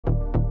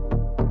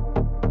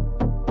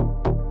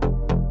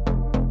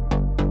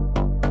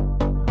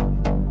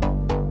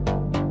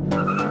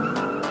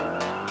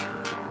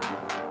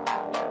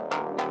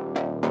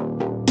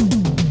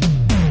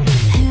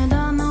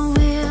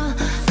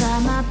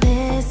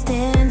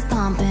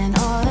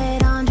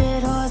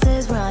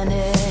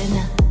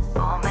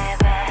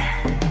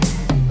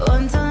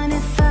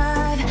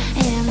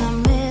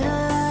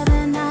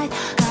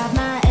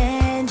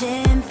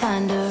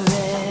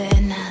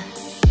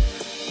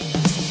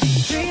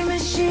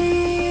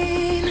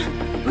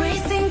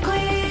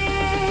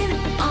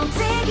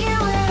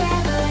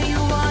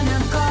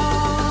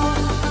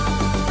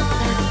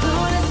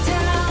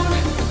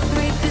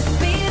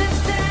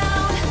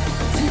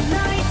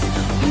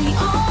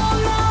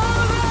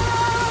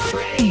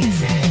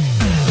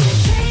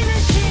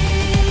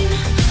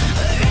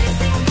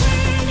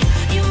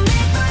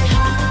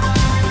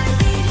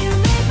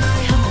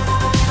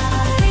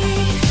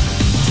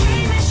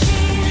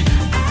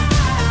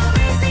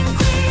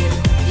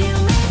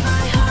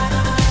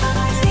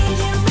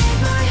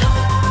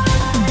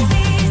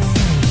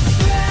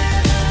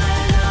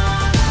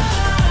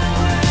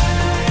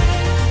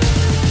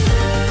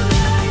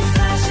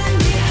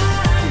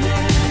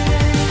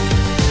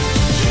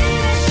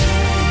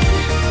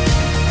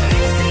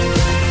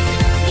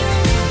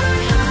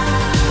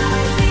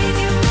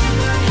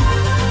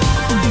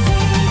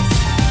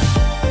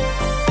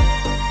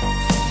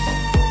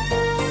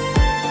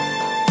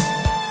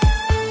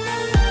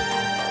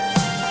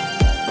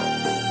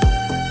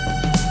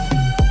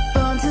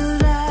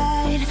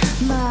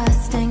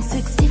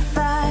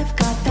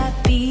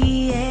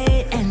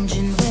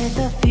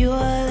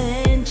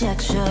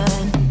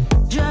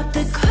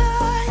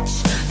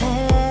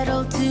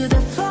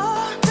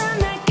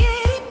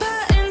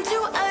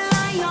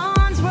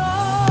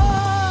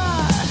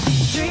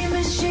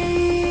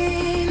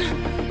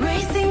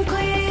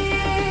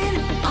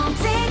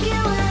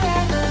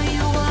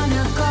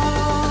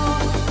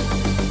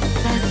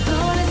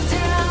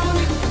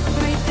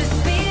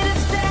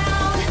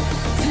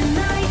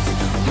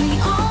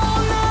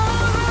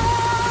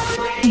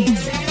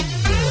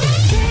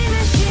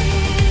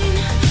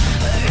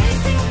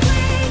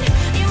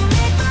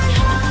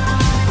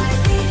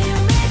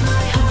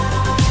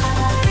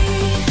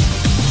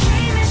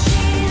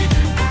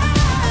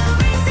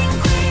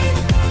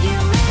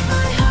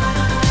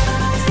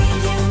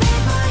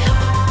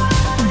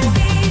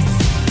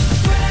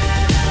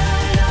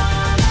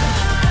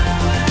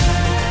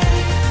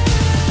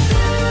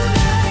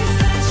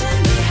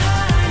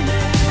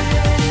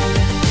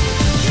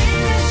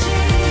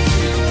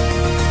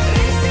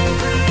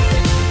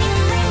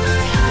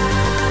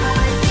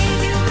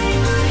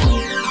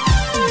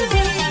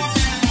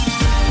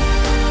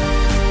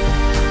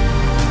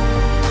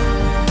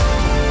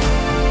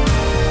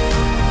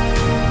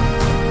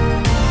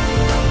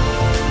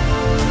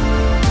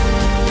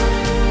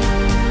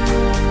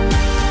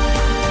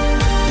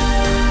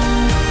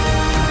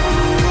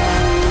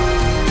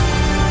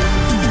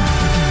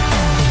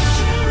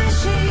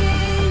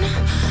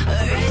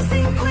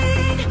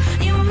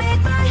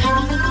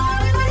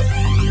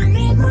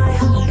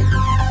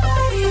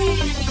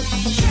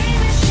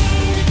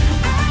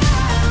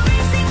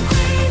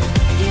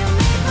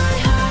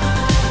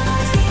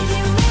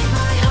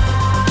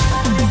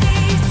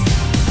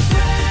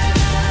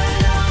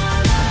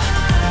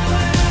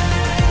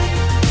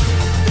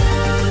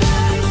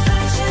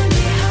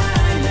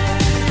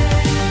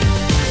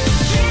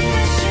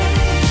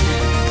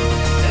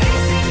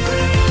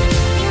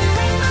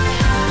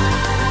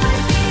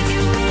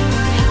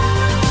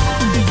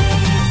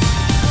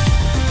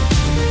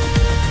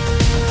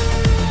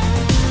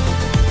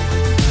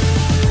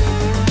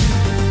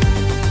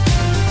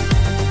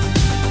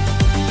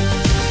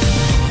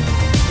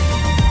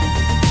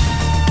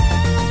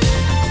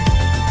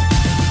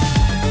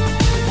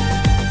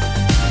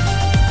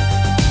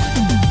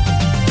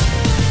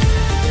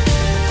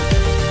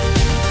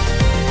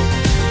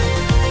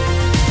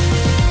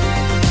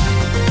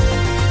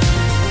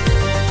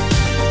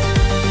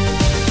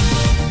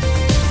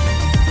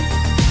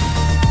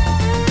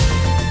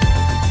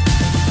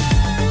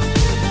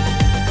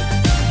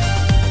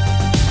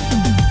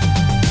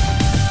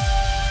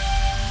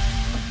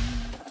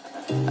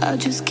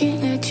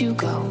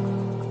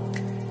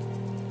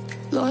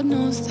God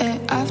knows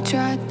that I've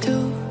tried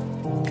to.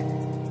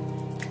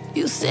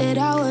 You said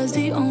I was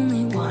the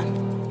only one.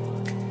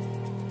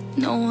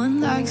 No one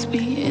likes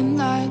being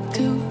lied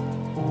to.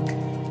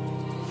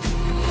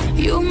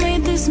 You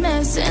made this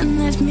mess and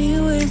left me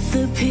with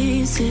the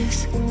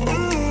pieces.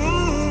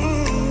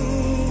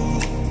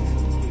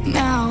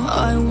 Now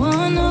I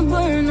wanna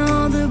burn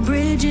all the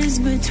bridges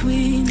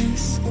between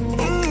us.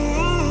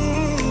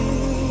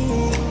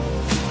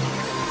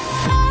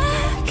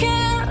 I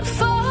can't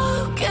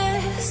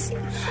focus,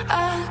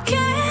 I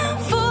can't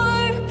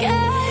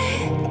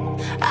forget.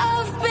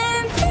 I've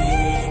been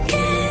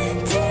thinking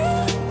too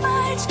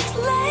much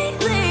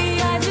lately.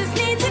 I just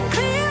need to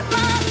clear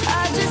my head.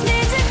 I just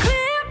need to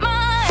clear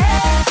my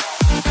head.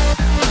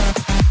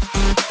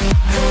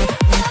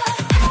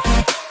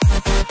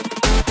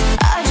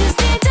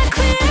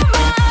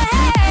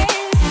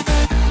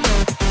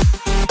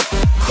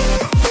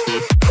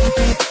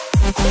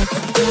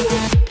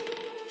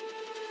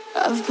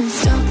 I've been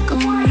stuck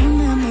on your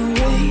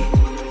memory,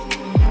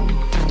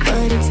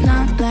 but it's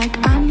not like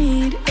I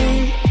need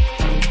it.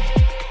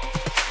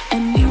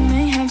 And we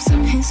may have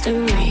some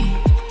history,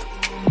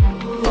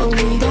 but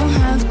we don't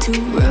have to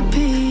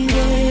repeat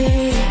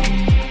it.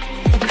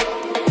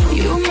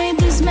 You made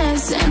this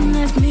mess and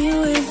left me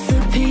with the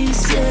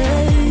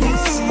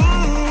pieces.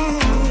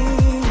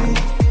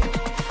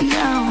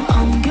 Now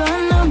I'm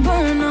gonna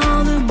burn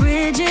all the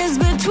bridges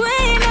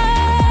between us.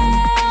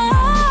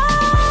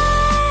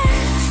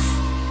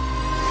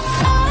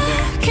 I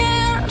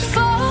can't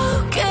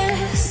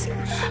focus,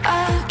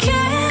 I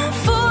can't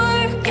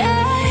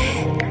forget.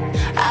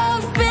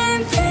 I've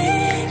been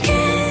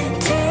thinking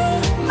too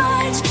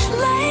much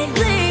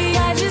lately. I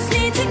just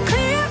need to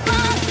clear my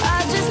head. I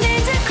just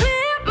need to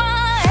clear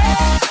my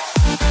head.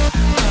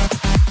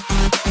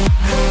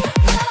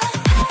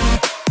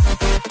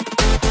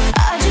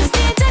 I just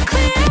need to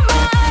clear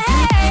my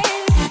head.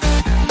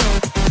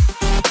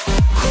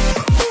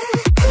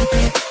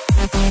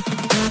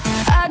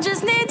 I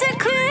just need to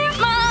clear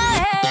my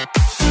head. I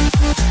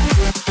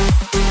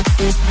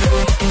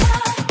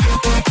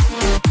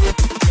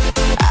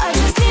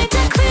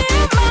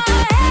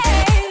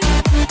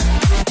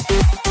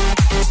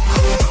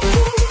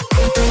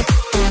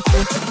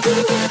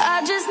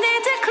just need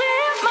to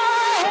clear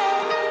my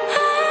head. I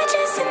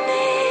just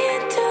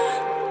need to.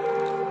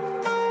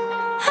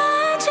 I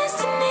just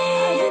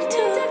need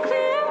to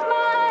clear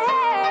my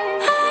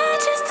head. I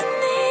just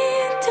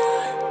need to.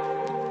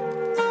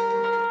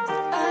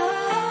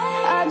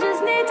 I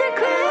just need to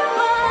clear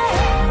my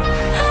head.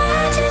 I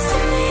just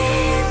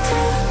need to.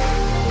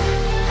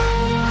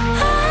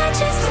 I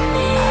just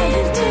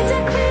need to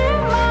clear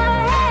my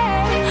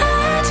head. I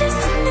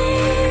just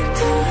need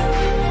to.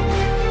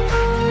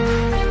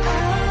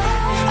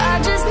 I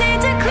just need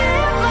to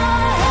clear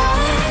my head. I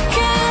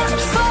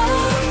can't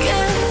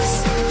focus,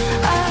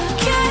 I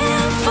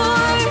can't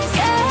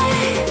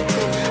forget.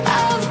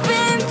 I've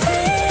been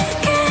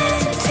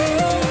thinking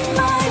too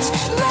much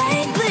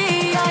lately.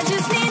 I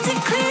just need to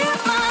clear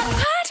my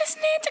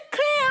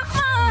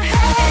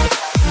head.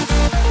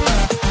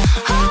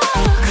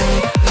 Oh,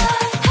 clear my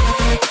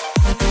head.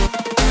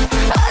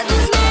 I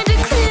just need to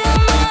clear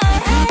my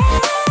head.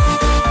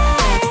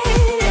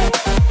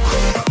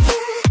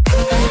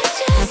 I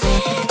just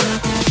need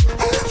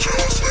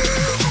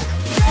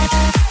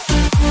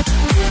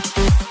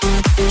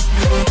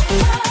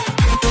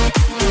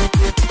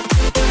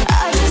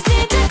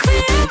to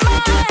clear